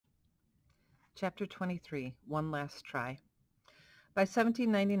Chapter 23, One Last Try. By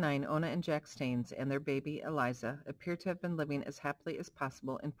 1799, Ona and Jack Staines and their baby, Eliza, appear to have been living as happily as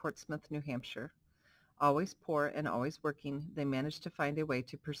possible in Portsmouth, New Hampshire. Always poor and always working, they managed to find a way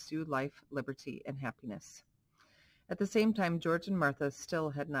to pursue life, liberty, and happiness. At the same time, George and Martha still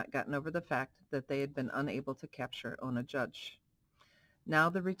had not gotten over the fact that they had been unable to capture Ona Judge.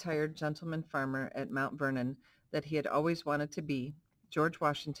 Now the retired gentleman farmer at Mount Vernon that he had always wanted to be, George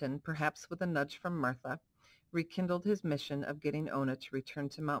Washington, perhaps with a nudge from Martha, rekindled his mission of getting Ona to return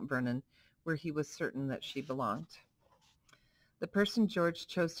to Mount Vernon, where he was certain that she belonged. The person George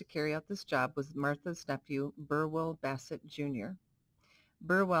chose to carry out this job was Martha's nephew, Burwell Bassett, Jr.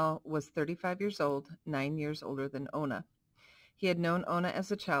 Burwell was 35 years old, 9 years older than Ona. He had known Ona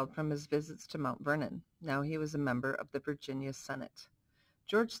as a child from his visits to Mount Vernon. Now he was a member of the Virginia Senate.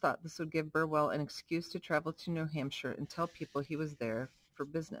 George thought this would give Burwell an excuse to travel to New Hampshire and tell people he was there for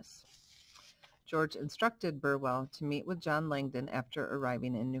business. George instructed Burwell to meet with John Langdon after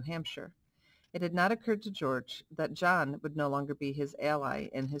arriving in New Hampshire. It had not occurred to George that John would no longer be his ally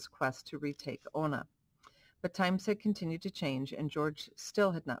in his quest to retake Ona. But times had continued to change, and George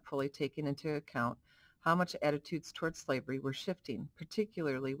still had not fully taken into account how much attitudes toward slavery were shifting,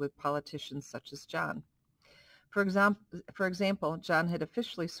 particularly with politicians such as John. For example, John had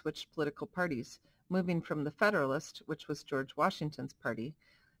officially switched political parties, moving from the Federalist, which was George Washington's party,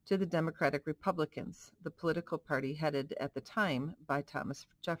 to the Democratic Republicans, the political party headed at the time by Thomas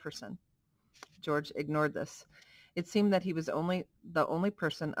Jefferson. George ignored this. It seemed that he was the only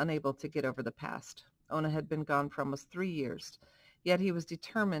person unable to get over the past. Ona had been gone for almost 3 years, yet he was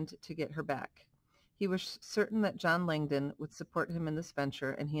determined to get her back. He was certain that John Langdon would support him in this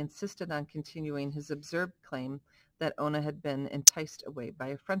venture, and he insisted on continuing his absurd claim that Ona had been enticed away by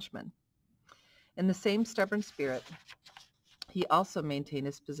a Frenchman. In the same stubborn spirit, he also maintained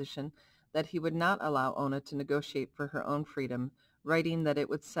his position that he would not allow Ona to negotiate for her own freedom, writing that it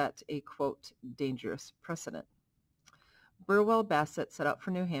would set a, quote, dangerous precedent. Burwell Bassett set out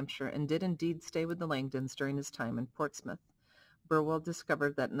for New Hampshire and did indeed stay with the Langdons during his time in Portsmouth. Burwell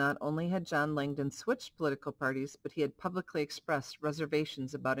discovered that not only had John Langdon switched political parties, but he had publicly expressed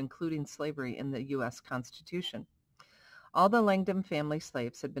reservations about including slavery in the U.S. Constitution. All the Langdon family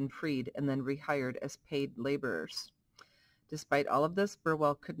slaves had been freed and then rehired as paid laborers. Despite all of this,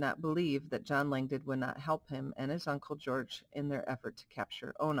 Burwell could not believe that John Langdon would not help him and his uncle George in their effort to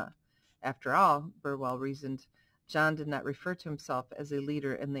capture Ona. After all, Burwell reasoned, John did not refer to himself as a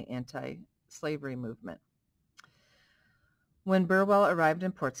leader in the anti-slavery movement. When Burwell arrived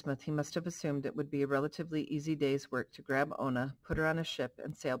in Portsmouth, he must have assumed it would be a relatively easy day's work to grab Ona, put her on a ship,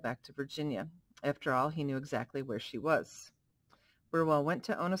 and sail back to Virginia. After all, he knew exactly where she was. Burwell went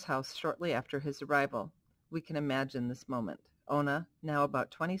to Ona's house shortly after his arrival. We can imagine this moment. Ona, now about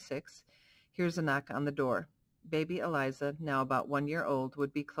 26, hears a knock on the door. Baby Eliza, now about 1 year old,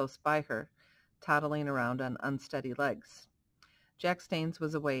 would be close by her, toddling around on unsteady legs. Jack Staines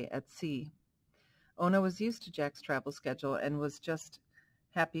was away at sea. Ona was used to Jack's travel schedule and was just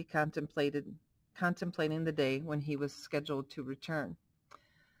happy contemplating the day when he was scheduled to return.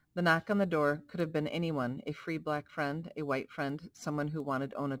 The knock on the door could have been anyone, a free black friend, a white friend, someone who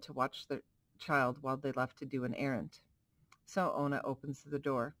wanted Ona to watch their child while they left to do an errand. So Ona opens the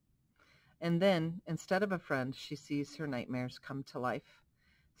door. And then, instead of a friend, she sees her nightmares come to life.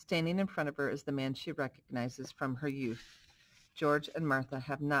 Standing in front of her is the man she recognizes from her youth. George and Martha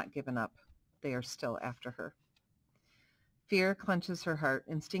have not given up. They are still after her. Fear clenches her heart.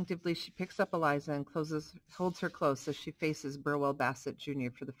 Instinctively, she picks up Eliza and holds her close as she faces Burwell Bassett,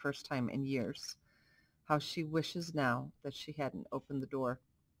 Jr. for the first time in years. How she wishes now that she hadn't opened the door.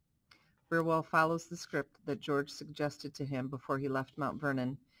 Burwell follows the script that George suggested to him before he left Mount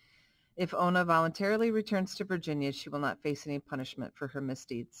Vernon. If Ona voluntarily returns to Virginia, she will not face any punishment for her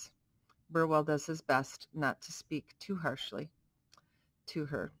misdeeds. Burwell does his best not to speak too harshly to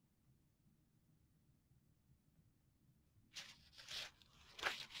her.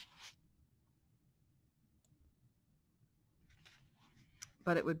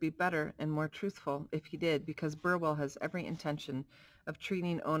 But it would be better and more truthful if he did, because Burwell has every intention of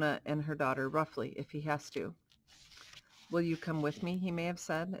treating Ona and her daughter roughly if he has to. Will you come with me, he may have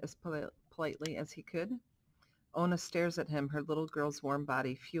said, as politely as he could. Ona stares at him, her little girl's warm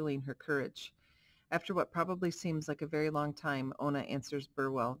body fueling her courage. After what probably seems like a very long time, Ona answers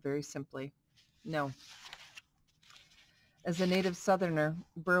Burwell very simply, no. As a native Southerner,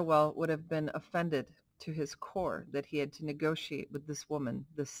 Burwell would have been offended to his core that he had to negotiate with this woman,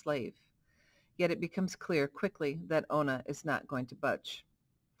 this slave. Yet it becomes clear quickly that Ona is not going to budge.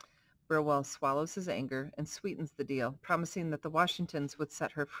 Burwell swallows his anger and sweetens the deal, promising that the Washingtons would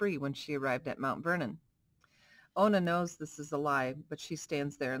set her free when she arrived at Mount Vernon. Ona knows this is a lie, but she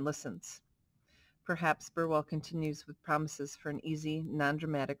stands there and listens. Perhaps Burwell continues with promises for an easy,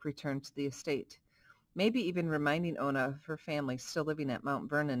 non-dramatic return to the estate, maybe even reminding Ona of her family still living at Mount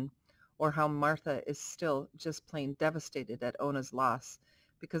Vernon, or how Martha is still just plain devastated at Ona's loss,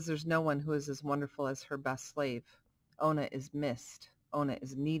 because there's no one who is as wonderful as her best slave. Ona is missed. Ona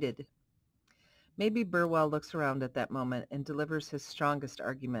is needed. Maybe Burwell looks around at that moment and delivers his strongest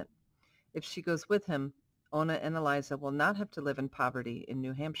argument. If she goes with him, Ona and Eliza will not have to live in poverty in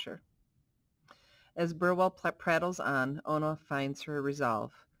New Hampshire. As Burwell prattles on, Ona finds her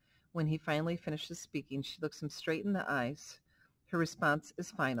resolve. When he finally finishes speaking, she looks him straight in the eyes. Her response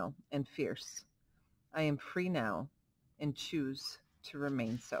is final and fierce. I am free now and choose to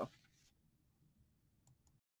remain so.